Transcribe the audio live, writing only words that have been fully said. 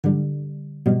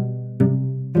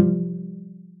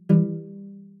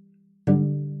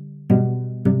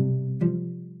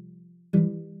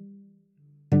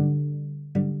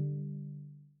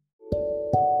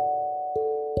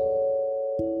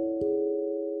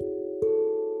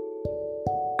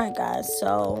Alright guys,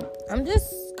 so I'm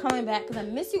just coming back because I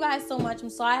miss you guys so much. I'm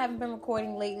sorry I haven't been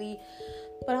recording lately,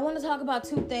 but I want to talk about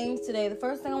two things today. The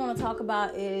first thing I want to talk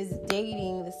about is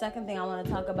dating. The second thing I want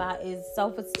to talk about is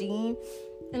self-esteem.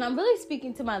 And I'm really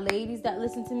speaking to my ladies that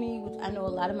listen to me, which I know a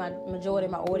lot of my majority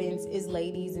of my audience is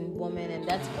ladies and women, and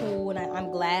that's cool, and I'm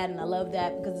glad and I love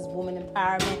that because it's woman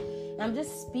empowerment. And I'm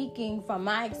just speaking from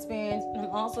my experience, and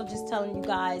I'm also just telling you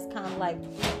guys kind of like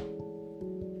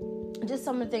just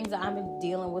some of the things that I've been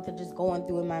dealing with and just going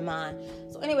through in my mind.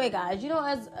 So anyway, guys,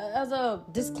 as a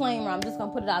disclaimer, I'm just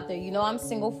going to put it out there. I'm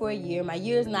single for a year. My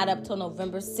year is not up till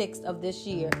November 6th of this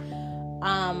year.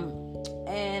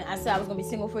 And I said I was going to be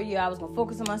single for a year. I was going to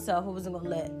focus on myself. I wasn't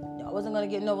going to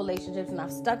get no relationships, and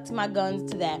I've stuck to my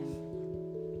guns to that.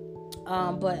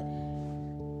 But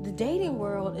the dating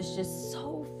world is just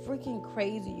so freaking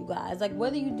crazy, you guys. Like,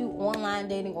 whether you do online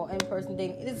dating or in-person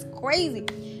dating, it is crazy.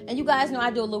 And you guys know I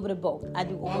do a little bit of both. I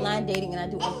do online dating and I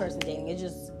do in-person dating.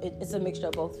 It's a mixture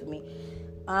of both for me.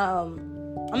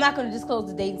 I'm not going to disclose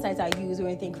the dating sites I use or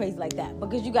anything crazy like that,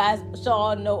 because you guys should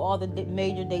all know all the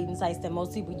major dating sites that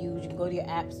most people use. You can go to your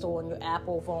app store on your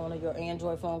Apple phone or your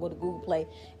Android phone, go to Google Play,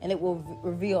 and it will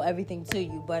reveal everything to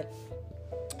you. But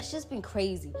it's just been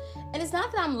crazy. And it's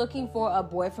not that I'm looking for a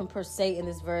boyfriend per se in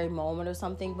this very moment or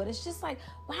something, but it's just like,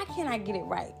 why can't I get it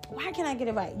right? Why can't I get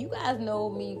it right? You guys know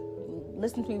me,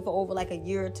 listen to me for over like a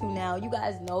year or two now. You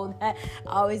guys know that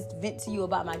I always vent to you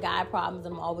about my guy problems.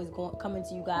 I'm always coming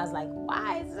to you guys like,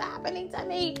 why is this happening to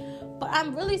me? But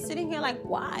I'm really sitting here like,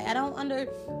 why? I don't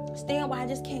understand why I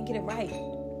just can't get it right.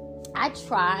 I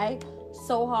try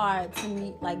so hard to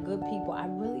meet like good people. I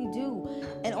really do.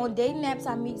 And on dating apps,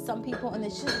 I meet some people, and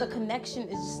it's just the connection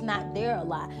is just not there a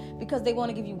lot, because they want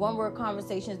to give you one-word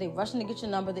conversations. They rushing to get your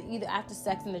number. They're either after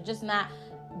sex, and they're just not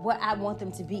what I want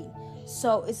them to be.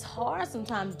 So it's hard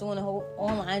sometimes doing the whole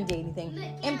online dating thing.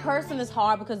 In person is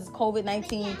hard because it's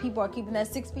COVID-19. People are keeping that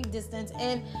 6 feet distance,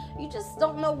 and you just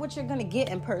don't know what you're going to get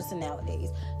in person nowadays.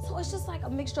 So it's just like a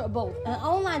mixture of both. And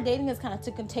online dating has kind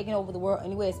of taken over the world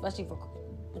anyway, especially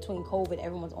between COVID.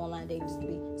 Everyone's online dating just to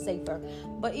be safer.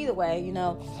 But either way,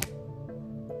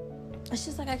 it's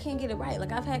just like I can't get it right.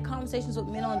 Like, I've had conversations with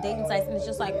men on dating sites, and it's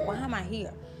just like, why am I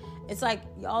here? It's like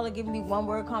y'all are giving me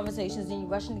one-word conversations, and you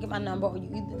rushing to get my number, or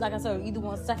you, like I said, either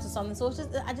want sex or something. So it's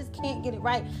just, I just can't get it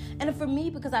right. And for me,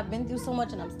 because I've been through so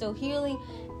much and I'm still healing,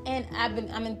 and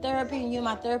I'm in therapy, and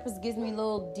my therapist gives me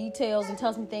little details and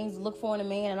tells me things to look for in a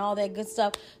man and all that good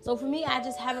stuff. So for me, I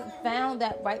just haven't found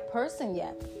that right person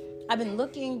yet. I've been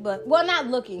looking, not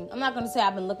looking. I'm not going to say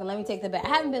I've been looking. Let me take that back. I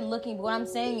haven't been looking, but what I'm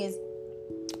saying is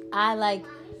how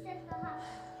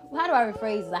do I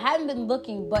rephrase this? I haven't been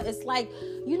looking, but it's like,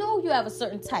 you have a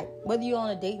certain type, whether you're on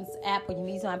a dating app or you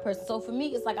meet some person. So for me,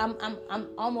 it's like I'm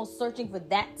almost searching for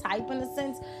that type in a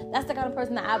sense. That's the kind of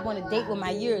person that I want to date when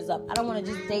my year is up. I don't want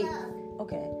to just date.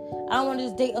 Okay. I don't want to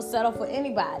just date or settle for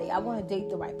anybody. I want to date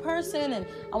the right person, and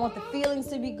I want the feelings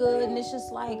to be good. And it's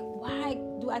just like, why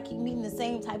do I keep meeting the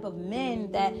same type of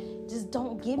men that just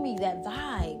don't give me that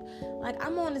vibe? Like,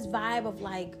 I'm on this vibe of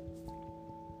like,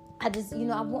 I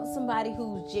want somebody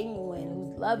who's genuine,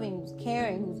 who's loving, who's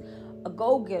caring, who's a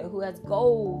go-getter, who has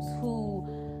goals, who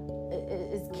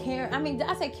is caring. I mean, did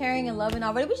I say caring and loving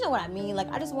already? But you know what I mean.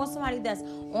 Like, I just want somebody that's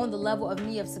on the level of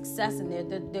me of success, and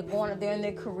they're in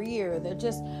their career. They're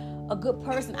just a good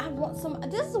person.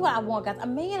 This is what I want, guys. A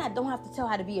man I don't have to tell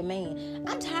how to be a man.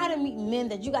 I'm tired of meeting men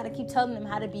that you got to keep telling them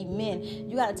how to be men.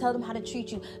 You got to tell them how to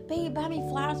treat you. Babe, buy me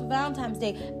flowers for Valentine's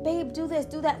Day. Babe, do this,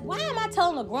 do that. Why am I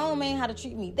telling a grown man how to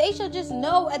treat me? They should just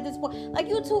know at this point. Like,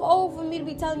 you're too old for me to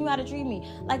be telling you how to treat me.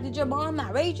 Like, did your mom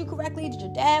not raise you correctly? Did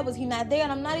your dad, was he not there?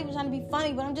 And I'm not even trying to be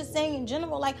funny, but I'm just saying in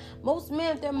general, like, most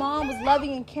men, if their mom was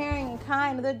loving and caring and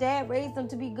kind, and their dad raised them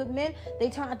to be good men, they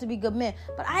turn out to be good men.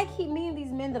 But I keep meeting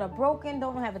these men that are broken,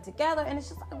 don't have it together, and it's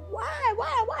just like,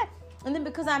 why? And then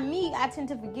because I tend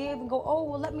to forgive and go, oh,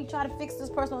 well, let me try to fix this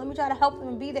person, let me try to help them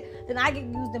and be there. Then I get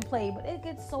used and played. But it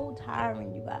gets so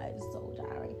tiring, you guys. So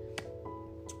tiring.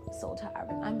 So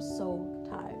tiring. I'm so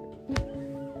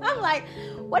tired. I'm like,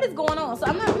 what is going on? So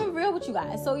I'm real with you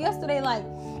guys. So yesterday, like,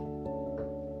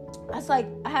 it's like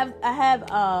I have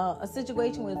a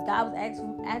situation where this guy was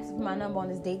asking for my number on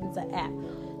this dating app.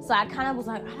 So I kind of was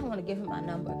like, I don't want to give him my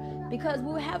number, because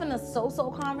we were having a so-so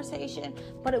conversation,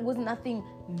 but it was nothing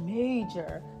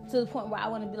major to the point where I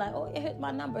want to be like, oh, yeah, hit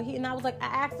my number. And I was like, I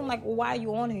asked him, like, well, why are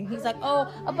you on here? He's like,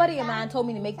 oh, a buddy of mine told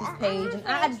me to make this page, and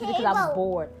I just did it because I was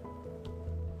bored.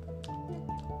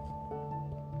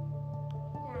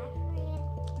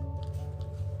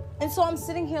 And so I'm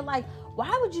sitting here like,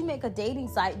 why would you make a dating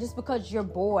site just because you're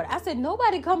bored? I said,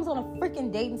 nobody comes on a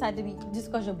freaking dating site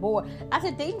just because you're bored. I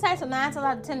said, dating sites are 9 times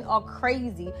out of 10 are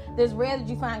crazy. There's rare that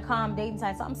you find calm dating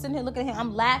sites. So I'm sitting here looking at him.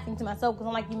 I'm laughing to myself because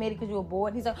I'm like, you made it because you were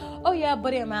bored. He's like, oh yeah,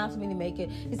 but it amounts to me to make it.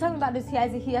 He's talking about this. He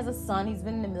has a son. He's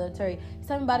been in the military. He's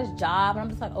talking about his job. And I'm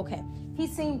just like, okay, he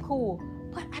seemed cool.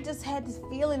 But I just had this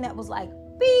feeling that was like,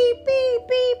 beep, beep,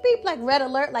 beep, beep, like red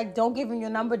alert, like don't give him your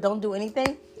number, don't do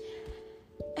anything.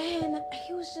 And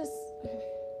he was just,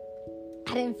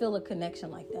 I didn't feel a connection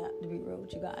like that, to be real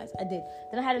with you guys. I did.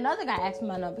 Then I had another guy ask me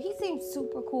my number. He seemed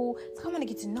super cool. So I'm going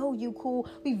to get to know you cool.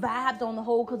 We vibed on the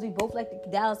whole because we both like the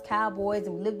Dallas Cowboys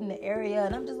and we lived in the area.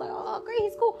 And I'm just like, oh, great,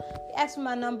 he's cool. He asked me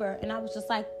my number and I was just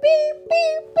like, beep,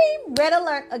 beep, beep, red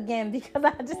alert again because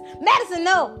I just, Madison,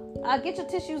 no. Get your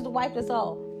tissues to wipe this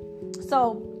off.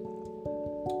 So,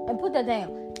 and put that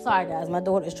down. Sorry, guys. My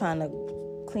daughter is trying to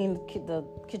clean the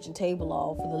kitchen table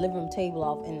off, or the living room table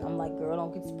off, and I'm like, girl,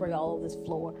 don't get spray all over this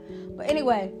floor. But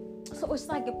anyway, so it's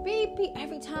like a beep, beep.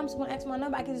 Every time someone asks my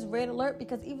number, I get this red alert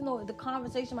because even though the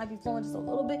conversation might be flowing just a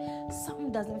little bit,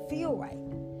 something doesn't feel right.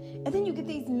 And then you get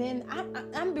these men. I'm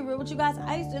gonna be real with you guys.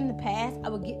 I used to, in the past, I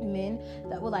would get men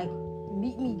that would like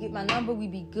meet me, get my number,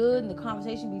 we'd be good, and the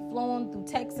conversation be flowing through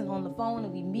text and on the phone,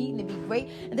 and we meet, and it'd be great,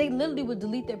 and they literally would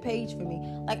delete their page for me.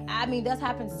 Like, I mean, that's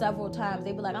happened several times.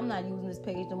 They'd be like, I'm not using this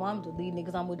page no more, I'm deleting it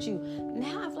because I'm with you.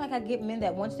 Now I feel like I get men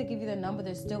that once they give you their number,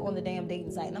 they're still on the damn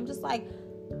dating site, and I'm just like,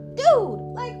 dude,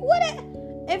 like, what?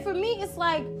 And for me, it's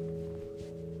like,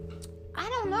 I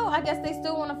don't know, I guess they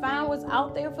still want to find what's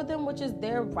out there for them, which is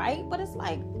their right, but it's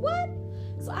like, what?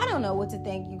 So I don't know what to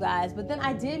think, you guys. But then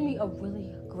I did meet a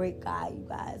really great guy, you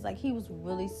guys. Like, he was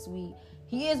really sweet.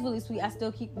 He is really sweet.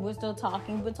 We're still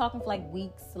talking. We've been talking for like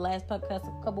weeks. The last podcast,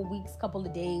 a couple weeks, couple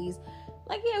of days.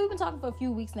 Like, yeah, we've been talking for a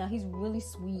few weeks now. He's really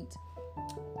sweet.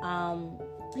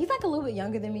 He's like a little bit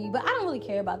younger than me, but I don't really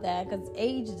care about that because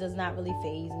age does not really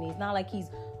faze me. It's not like he's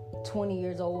 20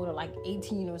 years old or like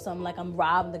 18 or something, like I'm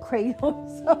robbing the cradle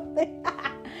or something.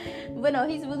 But no,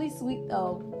 he's really sweet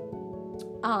though.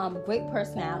 Great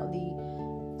personality,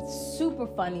 super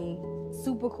funny,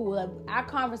 super cool. Like, our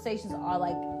conversations are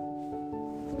like,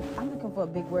 I'm looking for a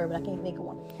big word, but I can't think of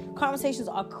one. Conversations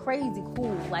are crazy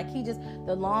cool. Like,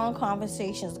 the long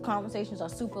conversations, the conversations are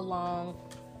super long.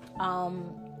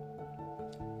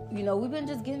 We've been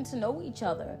just getting to know each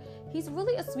other. He's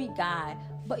really a sweet guy.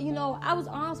 But, I was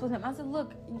honest with him. I said,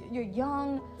 look, you're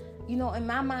young. In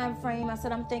my mind frame, I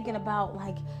said, I'm thinking about,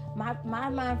 like, my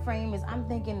mind frame is, I'm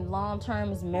thinking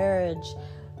long-term is marriage,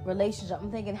 relationship. I'm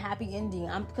thinking happy ending.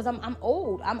 Because I'm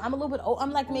old. I'm a little bit old.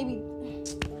 I'm, like, maybe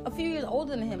a few years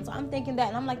older than him. So I'm thinking that.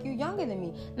 And I'm like, you're younger than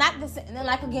me. Not this. And then,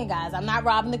 like, again, guys, I'm not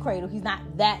robbing the cradle. He's not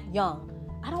that young.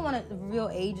 I don't want to reveal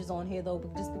ages on here, though,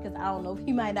 just because I don't know if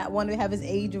he might not want to have his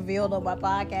age revealed on my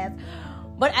podcast.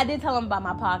 But I did tell him about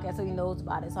my podcast, so he knows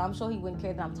about it. So I'm sure he wouldn't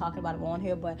care that I'm talking about it on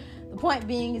here. But the point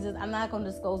being is I'm not going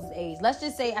to disclose his age. Let's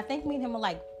just say, I think me and him are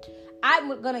like,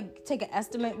 I'm going to take an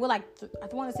estimate. We're like, I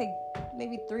want to say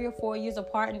maybe 3 or 4 years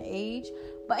apart in age.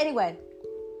 But anyway,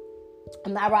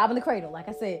 I'm not robbing the cradle, like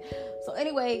I said. So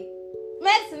anyway,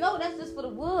 Madison, no, that's just for the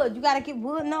wood. You got to get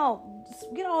wood. No,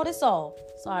 just get all this off.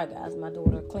 Sorry, guys, my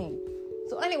daughter clean.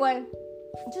 So anyway,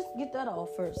 just get that off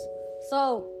first.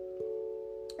 So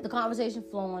the conversation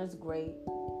flowing is great.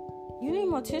 You need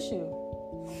more tissue.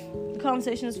 The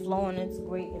conversation is flowing, it's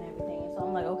great and everything. So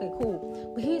I'm like, okay,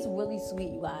 cool. But he's really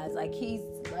sweet, you guys. Like,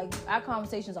 our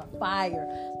conversations are fire.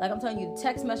 Like, I'm telling you, the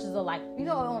text messages are like,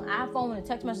 on iPhone, when the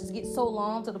text messages get so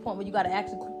long to the point where you got to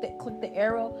actually click the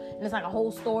arrow, and it's like a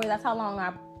whole story. That's how long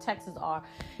our texts are.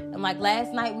 And like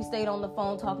last night, we stayed on the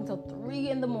phone talking till 3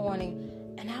 a.m,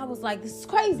 and I was like, this is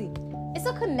crazy. It's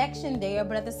a connection there,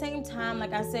 but at the same time,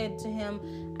 like I said to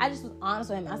him, I just was honest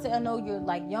with him. I said, I know you're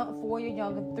like 3 or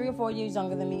 4 years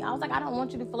younger than me. I was like, I don't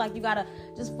want you to feel like you gotta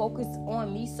just focus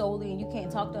on me solely and you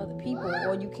can't talk to other people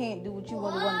or you can't do what you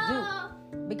really want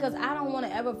to do. Because I don't want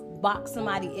to ever box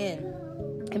somebody in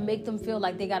and make them feel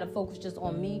like they gotta focus just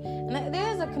on me. And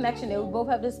there's a connection there. We both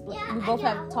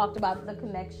have talked about the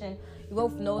connection. We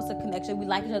both know it's a connection. We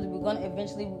like each other. We're gonna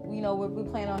eventually, we're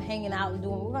planning on hanging out and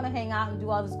we're gonna hang out and do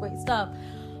all this great stuff.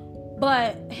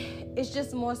 But it's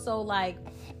just more so like,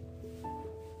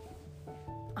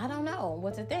 I don't know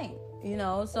what to think,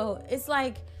 So it's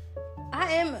like,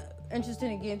 I am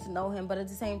interested in getting to know him, but at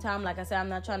the same time, like I said, I'm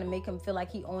not trying to make him feel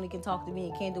like he only can talk to me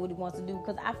and can't do what he wants to do.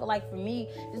 Because I feel like for me,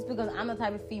 just because I'm the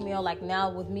type of female, like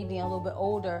now with me being a little bit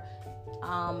older,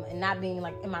 and not being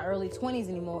like in my early 20s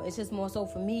anymore. It's just more so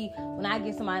for me, when I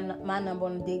give somebody my number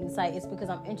on a dating site, it's because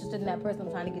I'm interested in that person.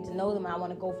 I'm trying to get to know them, and I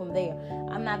want to go from there.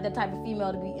 I'm not the type of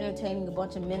female to be entertaining a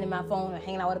bunch of men in my phone or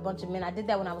hanging out with a bunch of men. I did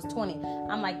that when I was 20.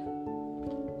 I'm like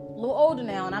a little older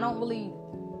now, and I don't really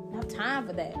have time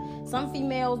for that. Some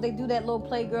females, they do that little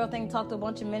playgirl thing, talk to a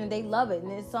bunch of men, and they love it.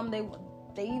 And it's some they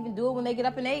even do it when they get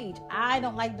up in age. I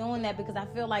don't like doing that because I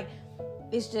feel like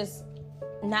it's just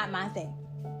not my thing.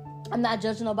 I'm not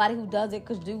judging nobody who does it,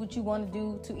 because do what you want to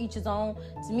do, to each his own.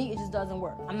 To me, it just doesn't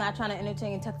work. I'm not trying to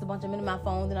entertain and text a bunch of men in my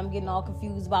phone, then I'm getting all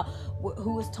confused about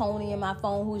who is Tony in my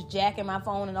phone, who is Jack in my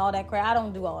phone, and all that crap. I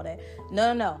don't do all that.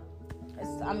 No.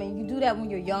 You do that when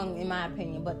you're young, in my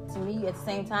opinion. But to me, at the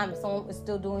same time, if someone is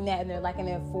still doing that and they're like in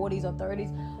their 40s or 30s,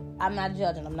 I'm not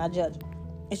judging.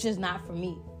 It's just not for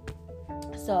me.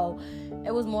 So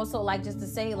it was more so like just to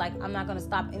say, like, I'm not going to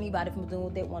stop anybody from doing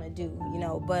what they want to do,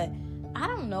 but I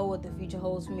don't know what the future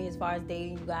holds for me as far as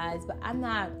dating, you guys. But I'm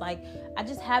not, like, I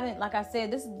just haven't, like I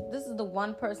said, this is the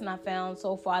one person I found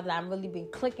so far that I've really been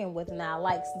clicking with and I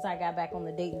like since I got back on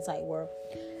the dating site world.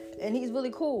 And he's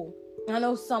really cool. I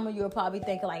know some of you are probably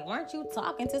thinking, like, weren't you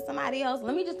talking to somebody else?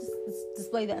 Let me just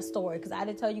display that story, because I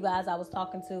did tell you guys I was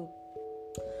talking to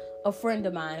a friend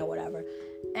of mine or whatever.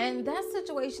 And that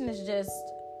situation is just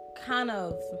kind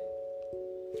of...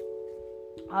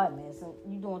 All right, man, so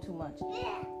you're doing too much.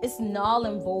 It's null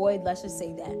and void, let's just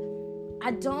say that.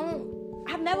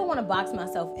 I never want to box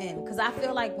myself in, because I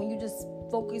feel like when you just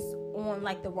focus on,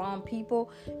 like, the wrong people,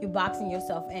 you're boxing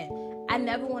yourself in. I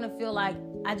never want to feel like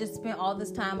I just spent all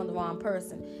this time on the wrong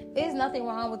person. There's nothing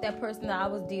wrong with that person that I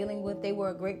was dealing with. They were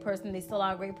a great person. They still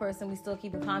are a great person. We still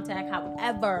keep in contact.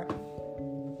 However,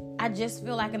 I just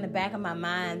feel like in the back of my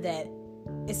mind that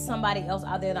it's somebody else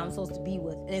out there that I'm supposed to be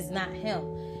with, and it's not him.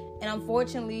 And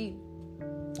unfortunately,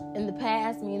 in the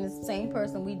past, me and the same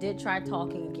person, we did try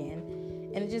talking again,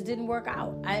 and it just didn't work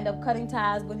out. I ended up cutting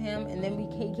ties with him, and then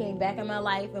he came back in my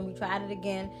life, and we tried it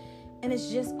again. And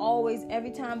it's just always, every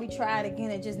time we try it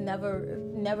again, it just never,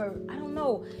 I don't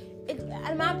know.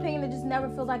 In my opinion, it just never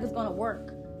feels like it's going to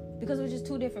work, because it was just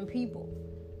two different people.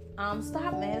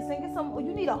 Stop, man. Get some.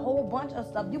 You need a whole bunch of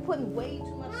stuff. You're putting way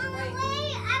too much spray.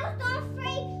 Wait, I was going to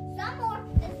spray some more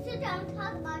and sit down and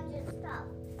talk about your stuff.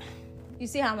 You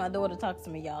see how my daughter talks to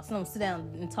me, y'all. So I'm sit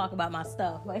down and talk about my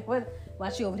stuff. Like, what? Why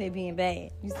she over there being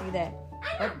bad? You see that?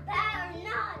 I'm not bad or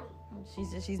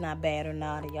naughty. She's not bad or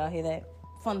naughty. Y'all hear that?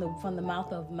 From the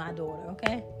mouth of my daughter,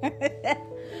 okay?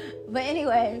 But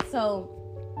anyway, so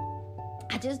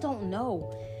I just don't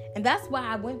know. And that's why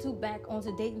I went back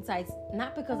onto dating sites,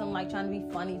 not because I'm like trying to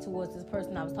be funny towards this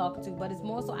person I was talking to, but it's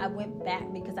more so I went back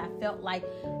because I felt like,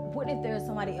 what if there's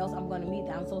somebody else I'm going to meet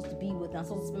that I'm supposed to be with, that I'm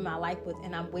supposed to spend my life with,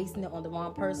 and I'm wasting it on the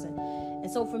wrong person?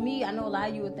 And so for me, I know a lot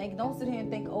of you would think, don't sit here and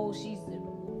think, oh,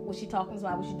 was she talking to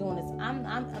somebody? Was she doing this?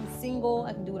 I'm single.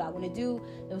 I can do what I want to do.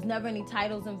 There was never any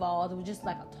titles involved. It was just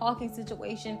like a talking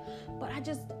situation. But I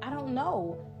don't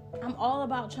know. I'm all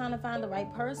about trying to find the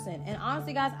right person. And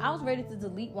honestly, guys, I was ready to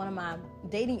delete one of my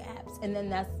dating apps. And then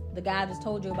that's the guy I just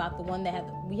told you about, the one that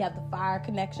we have the fire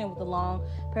connection with the long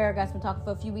paragraphs. Been talking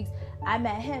for a few weeks. I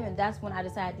met him, and that's when I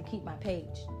decided to keep my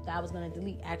page that I was going to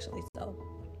delete, actually. So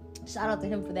shout out to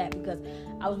him for that, because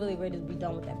I was really ready to be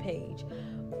done with that page.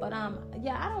 But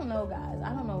yeah, I don't know, guys. I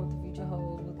don't know what the future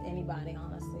holds with anybody,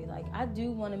 honestly. Like, I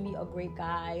do want to meet a great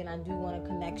guy, and I do want a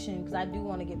connection, because I do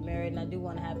want to get married, and I do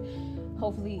want to have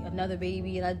hopefully another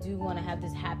baby, and I do want to have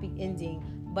this happy ending.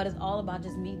 But it's all about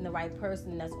just meeting the right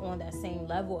person that's on that same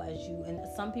level as you. And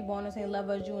some people are on the same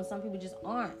level as you, and some people just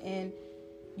aren't. And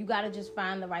you got to just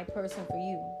find the right person for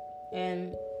you.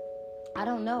 And I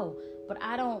don't know. But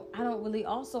I don't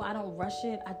rush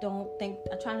it. I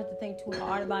try not to think too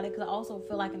hard about it, because I also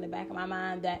feel like in the back of my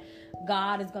mind that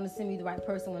God is going to send me the right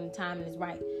person when the timing is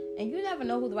right. And you never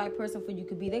know who the right person for you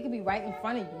could be. They could be right in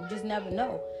front of you. You just never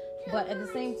know. But at the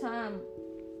same time,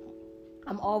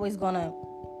 I'm always going to,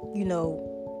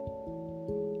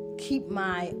 keep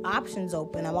my options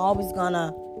open. I'm always going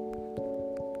to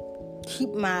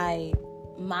keep my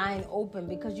mind open,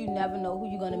 because you never know who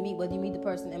you're going to meet. Whether you meet the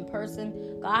person in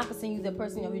person, God can send you the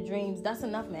person of your dreams. That's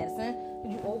enough, Madison.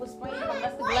 You overspray, you're going to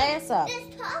mess the glass up.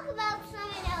 Just talk about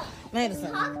something else.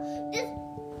 Madison.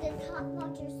 Just talk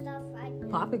about your stuff,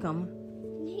 right? Poppy coming.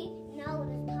 No,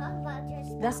 just talk about your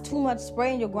stuff. That's too much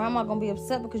spray, and your grandma going to be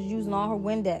upset because you're using all her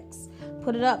Windex.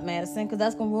 Put it up, Madison, because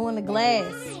that's going to ruin the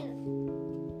glass.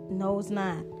 No, it's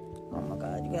not. Oh my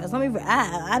God, you guys!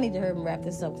 I need to hurry and wrap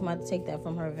this up, because I'm going to take that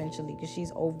from her eventually, because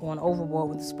she's going overboard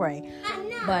with the spray.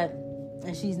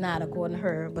 And she's not, according to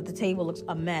her. But the table looks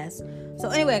a mess. So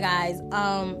anyway, guys,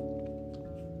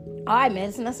 All right,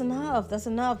 medicine, that's enough. That's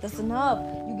enough. That's enough.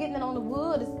 You getting it on the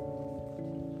wood.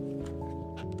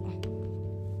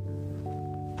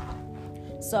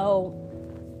 So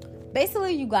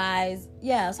basically, you guys,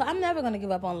 so I'm never going to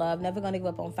give up on love, never going to give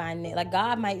up on finding it. Like,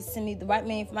 God might send me the right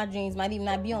man for my dreams, might even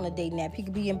not be on a dating app. He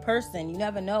could be in person. You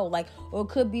never know. Like, or it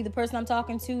could be the person I'm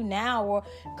talking to now, or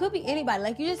it could be anybody.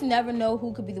 Like, you just never know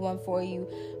who could be the one for you.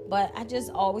 But I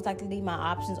just always like to leave my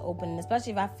options open, and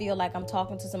especially if I feel like I'm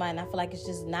talking to somebody and I feel like it's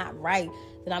just not right,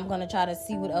 then I'm going to try to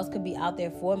see what else could be out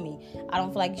there for me. I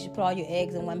don't feel like you should put all your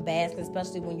eggs in one basket,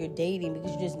 especially when you're dating,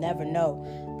 because you just never know.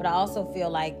 But I also feel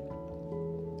like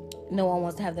no one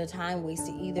wants to have their time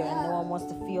wasted either, and no one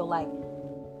wants to feel like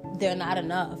they're not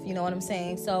enough. You know what I'm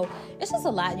saying? So it's just a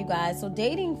lot, you guys. So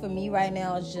dating for me right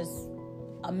now is just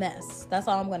a mess. That's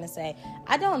all I'm going to say.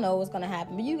 I don't know what's going to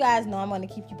happen, but you guys know I'm going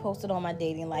to keep you posted on my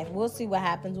dating life. We'll see what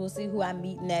happens. We'll see who I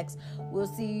meet next. We'll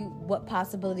see what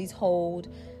possibilities hold.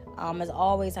 As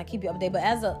always, I keep you updated. But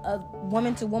as a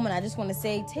woman to woman, I just want to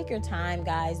say, take your time,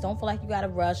 guys. Don't feel like you got to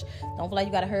rush. Don't feel like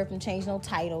you got to hurry up and change no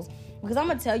titles. Because I'm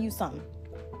going to tell you something.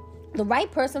 The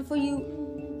right person for you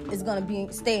is going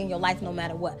to stay in your life no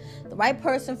matter what. The right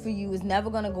person for you is never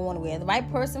going to go anywhere. The right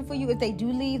person for you, if they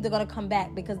do leave, they're going to come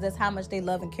back, because that's how much they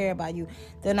love and care about you.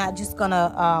 They're not just going to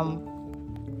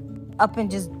up and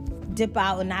just dip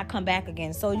out and not come back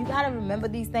again. So you got to remember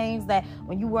these things, that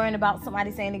when you're worrying about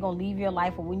somebody saying they're going to leave your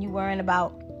life, or when you're worrying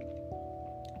about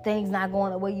things not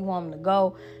going the way you want them to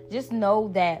go, just know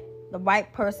that the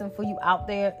right person for you out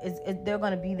there is they're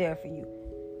going to be there for you.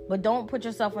 But don't put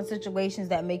yourself in situations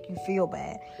that make you feel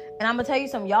bad. And I'm going to tell you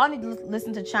something. Y'all need to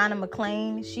listen to China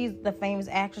McClain. She's the famous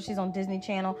actress. She's on Disney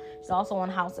Channel. She's also on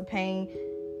House of Pain.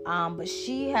 But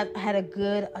she had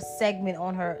a segment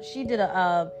on her. She did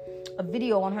a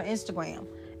video on her Instagram.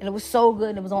 And it was so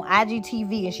good. It was on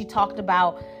IGTV. And she talked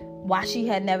about why she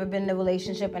had never been in a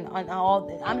relationship. And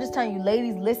all. I'm just telling you,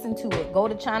 ladies, listen to it. Go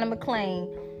to China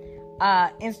McClain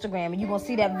Instagram, and you're gonna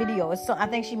see that video. I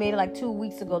think she made it like 2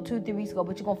 weeks ago, 2-3 weeks ago,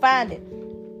 but you're gonna find it,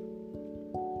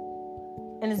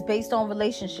 and it's based on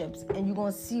relationships, and you're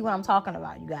gonna see what I'm talking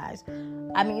about, you guys.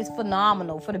 I mean, it's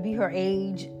phenomenal for to be her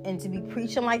age and to be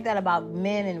preaching like that about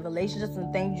men and relationships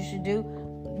and things you should do.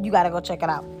 You gotta go check it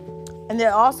out. And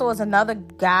there also is another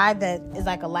guy that is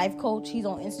like a life coach. He's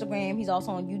on Instagram. He's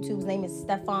also on YouTube. His name is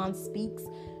Stefan Speaks.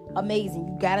 Amazing.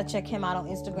 You gotta check him out on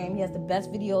Instagram. He has the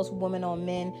best videos for women on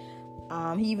men.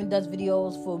 He even does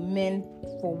videos for men,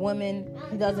 for women.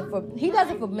 He does it for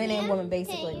men and women,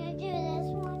 basically. Can you do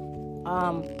this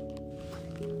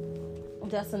one?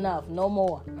 That's enough. No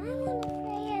more. I want to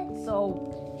play it.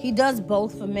 So he does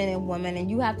both for men and women, and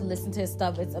you have to listen to his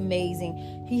stuff. It's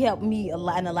amazing. He helped me a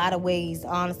lot in a lot of ways.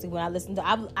 Honestly, when I listened to,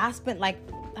 I spent like,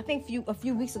 I think a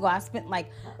few weeks ago, I spent like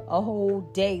a whole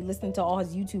day listening to all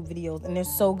his YouTube videos, and they're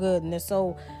so good, and they're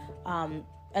so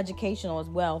educational as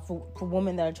well for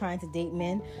women that are trying to date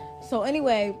men. So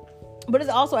anyway, but it's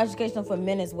also educational for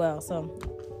men as well. So,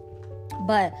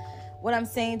 but what I'm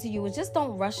saying to you is just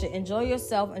don't rush it. Enjoy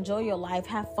yourself, enjoy your life,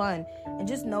 have fun, and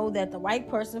just know that the right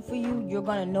person for you, you're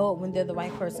going to know it when they're the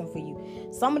right person for you.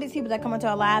 Some of these people that come into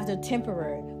our lives are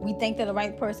temporary. We think they're the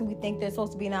right person. We think they're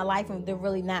supposed to be in our life, and they're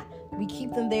really not. We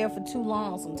keep them there for too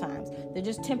long sometimes. They're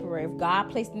just temporary. If God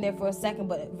placed them there for a second,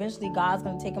 but eventually God's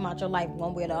going to take them out your life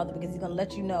one way or the other, because he's going to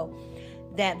let you know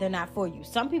that they're not for you.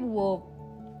 Some people will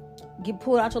get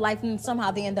pulled out your life, and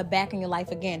somehow they end up back in your life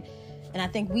again. And I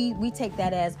think we take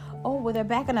that as, oh, well, they're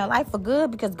back in our life for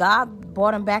good because God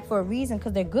brought them back for a reason,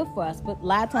 because they're good for us. But a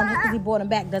lot of times, just because he brought them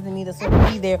back doesn't mean they're supposed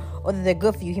to be there or that they're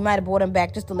good for you. He might have brought them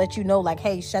back just to let you know, like,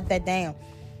 hey, shut that down.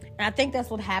 And I think that's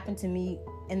what happened to me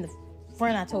and the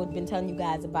friend I been telling you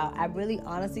guys about. I really,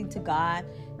 honestly, to God,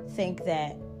 think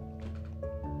that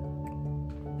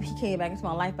he came back into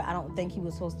my life, but I don't think he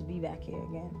was supposed to be back here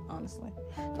again, honestly.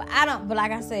 But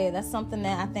like I said, that's something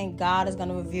that I think God is going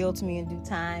to reveal to me in due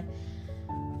time.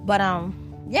 But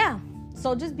yeah,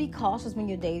 so just be cautious when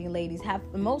you're dating, ladies.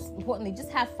 Most importantly,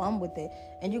 just have fun with it,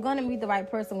 and you're gonna meet the right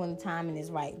person when the timing is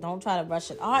right. Don't try to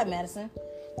rush it. All right, Madison.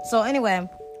 So anyway,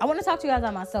 I want to talk to you guys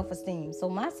about my self-esteem. So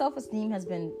my self-esteem has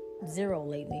been 0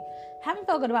 lately. Haven't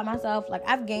felt good about myself. Like,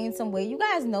 I've gained some weight. You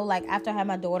guys know, like, after I had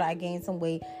my daughter, I gained some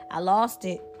weight. I lost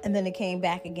it, and then it came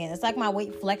back again. It's like my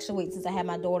weight fluctuates since I had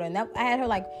my daughter, and I had her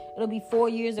like, it'll be 4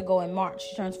 years ago in March.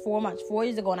 She turns 4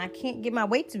 years ago, and I can't get my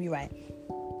weight to be right.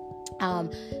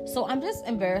 So I'm just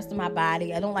embarrassed in my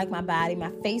body. I don't like my body. My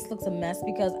face looks a mess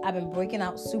because I've been breaking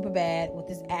out super bad with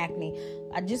this acne.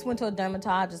 I just went to a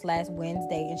dermatologist last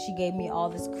Wednesday, and she gave me all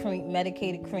this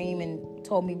medicated cream, and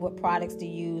told me what products to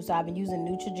use. So I've been using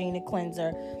Neutrogena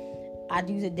cleanser. I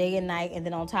use it day and night, and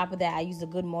then on top of that, I use a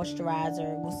good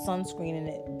moisturizer with sunscreen in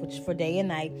it, which for day and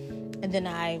night. And then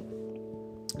I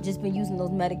just been using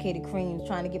those medicated creams,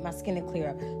 trying to get my skin to clear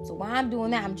up. So while I'm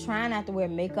doing that, I'm trying not to wear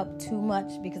makeup too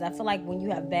much, because I feel like when you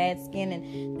have bad skin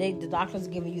and the doctors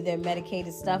are giving you their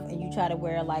medicated stuff, and you try to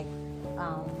wear like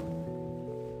Mom,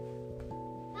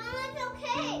 it's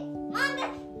okay. Mom,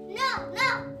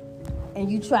 no.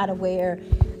 And you try to wear,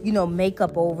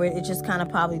 makeup over it, it just kind of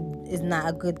probably is not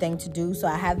a good thing to do. So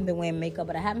I haven't been wearing makeup,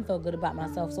 but I haven't felt good about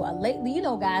myself. So lately,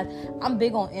 guys, I'm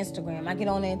big on Instagram. I get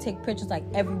on there and take pictures like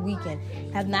every weekend.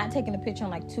 Have not taken a picture in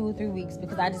like 2 or 3 weeks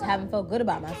because I just haven't felt good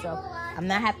about myself. I'm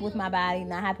not happy with my body,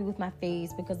 not happy with my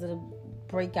face because of the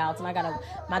breakouts, and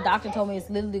my doctor told me it's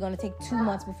literally going to take 2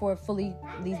 months before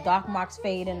these dark marks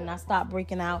fade and I stop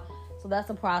breaking out. So that's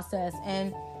a process,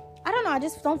 and I don't know, I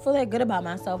just don't feel that good about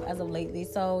myself as of lately.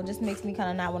 So it just makes me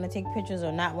kind of not want to take pictures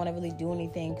or not want to really do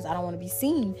anything because I don't want to be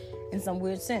seen in some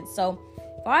weird sense. So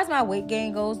as far as my weight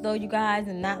gain goes, though, you guys,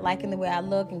 and not liking the way I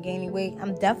look and gaining weight,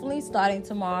 I'm definitely starting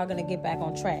tomorrow going to get back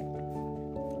on track.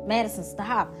 Madison,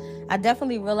 stop. I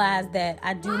definitely realized that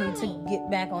I do need to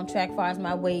get back on track as far as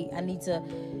my weight. I need to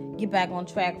get back on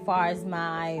track as far as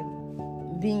my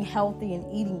being healthy and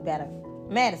eating better.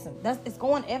 Madison, it's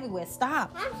going everywhere.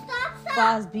 Stop. As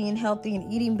far as being healthy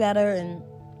and eating better, and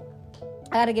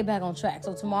I got to get back on track.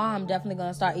 So tomorrow I'm definitely going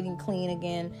to start eating clean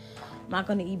again. I'm not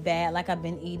going to eat bad like I've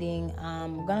been eating.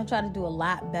 I'm going to try to do a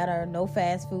lot better. No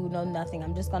fast food, no nothing.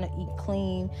 I'm just going to eat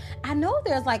clean. I know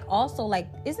there's isn't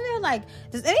there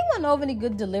does anyone know of any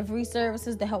good delivery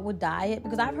services to help with diet?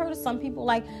 Because I've heard of some people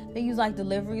they use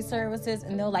delivery services,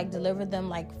 and they'll deliver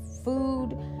them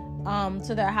food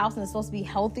to their house, and it's supposed to be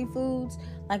healthy foods,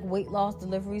 like weight loss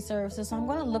delivery services. So I'm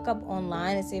going to look up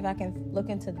online and see if I can look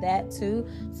into that too.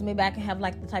 So maybe I can have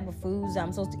the type of foods that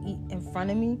I'm supposed to eat in front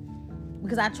of me.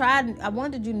 Because I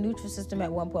wanted to do Nutrisystem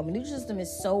at one point. My Nutrisystem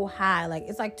is so high.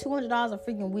 It's like $200 a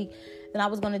freaking week. Then I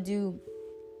was going to do,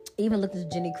 even look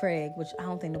at Jenny Craig, which I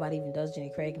don't think nobody even does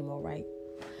Jenny Craig anymore, right?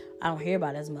 I don't hear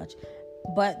about it as much.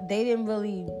 But I didn't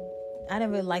really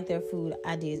like their food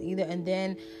ideas either. And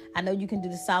then I know you can do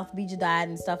the South Beach diet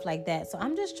and stuff like that. So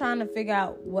I'm just trying to figure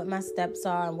out what my steps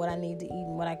are and what I need to eat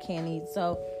and what I can't eat.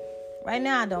 So right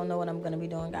now I don't know what I'm going to be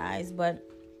doing, guys. But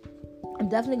I'm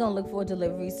definitely going to look for a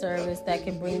delivery service that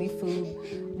can bring me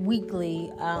food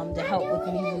weekly to help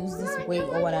with me lose this weight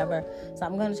or whatever. So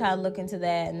I'm going to try to look into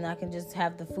that, and I can just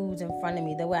have the foods in front of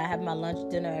me. That way I have my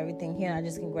lunch, dinner, everything here, and I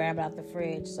just can grab it out the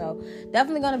fridge. So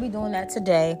definitely going to be doing that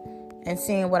today and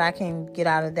seeing what I can get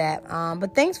out of that.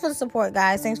 But thanks for the support,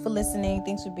 guys. Thanks for listening.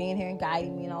 Thanks for being here and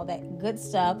guiding me and all that good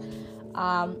stuff.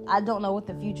 I don't know what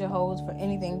the future holds for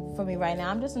anything for me right now.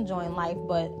 I'm just enjoying life,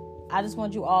 but I just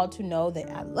want you all to know that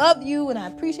I love you and I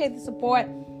appreciate the support.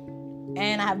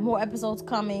 And I have more episodes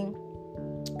coming.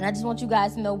 And I just want you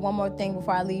guys to know one more thing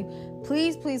before I leave.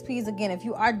 Please, please, please, again, if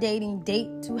you are dating,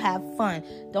 date to have fun.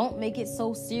 Don't make it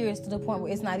so serious to the point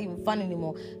where it's not even fun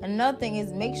anymore. And another thing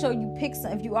is, make sure you pick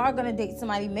some. If you are going to date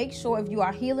somebody, make sure if you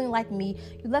are healing like me,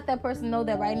 you let that person know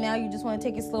that right now you just want to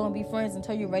take it slow and be friends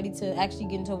until you're ready to actually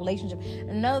get into a relationship.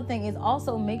 And another thing is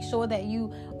also make sure that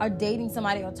you are dating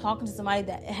somebody or talking to somebody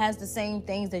that has the same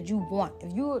things that you want.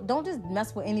 If you don't just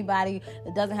mess with anybody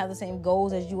that doesn't have the same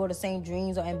goals as you or the same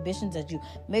dreams or ambitions as you.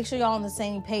 Make sure y'all on the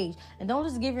same page. And don't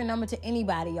just give your number to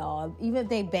anybody, y'all. Even if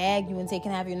they bag you and say,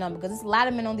 can I have your number? Because there's a lot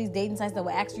of men on these dating sites that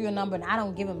will ask for your number, and I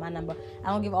don't give them my number. I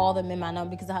don't give all of them in my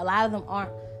number because a lot of them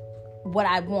aren't what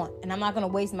I want, and I'm not going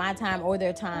to waste my time or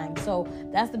their time. So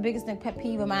that's the biggest thing, pet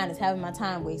peeve of mine, is having my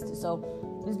time wasted.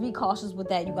 So just be cautious with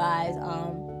that, you guys.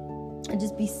 And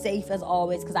just be safe as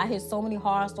always, because I hear so many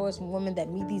horror stories from women that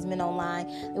meet these men online.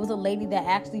 There was a lady that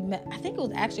actually met, I think it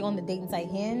was actually on the dating site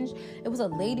Hinge. It was a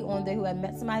lady on there who had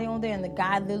met somebody on there, and the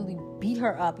guy literally beat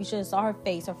her up. You should have saw her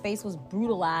face. Her face was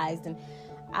brutalized, and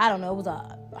I don't know, it was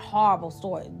a horrible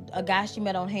story. A guy she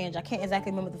met on Hinge. I can't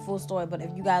exactly remember the full story, but if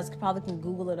you guys probably can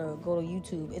Google it or go to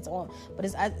YouTube, it's on. But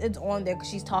it's on there because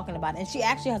she's talking about it, and she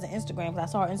actually has an Instagram, because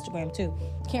I saw her Instagram too.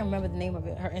 Can't remember the name of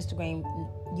it, her Instagram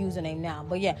username now.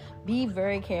 But yeah, be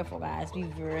very careful, guys. Be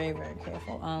very, very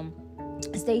careful.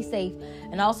 Stay safe.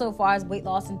 And also, as far as weight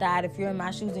loss and diet, if you're in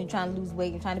my shoes and you're trying to lose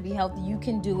weight and trying to be healthy, you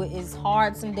can do it. It's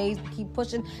hard some days, but keep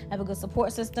pushing. Have a good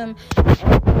support system. And push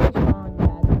on,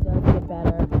 guys. It does get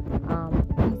better.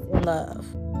 Peace and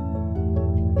love.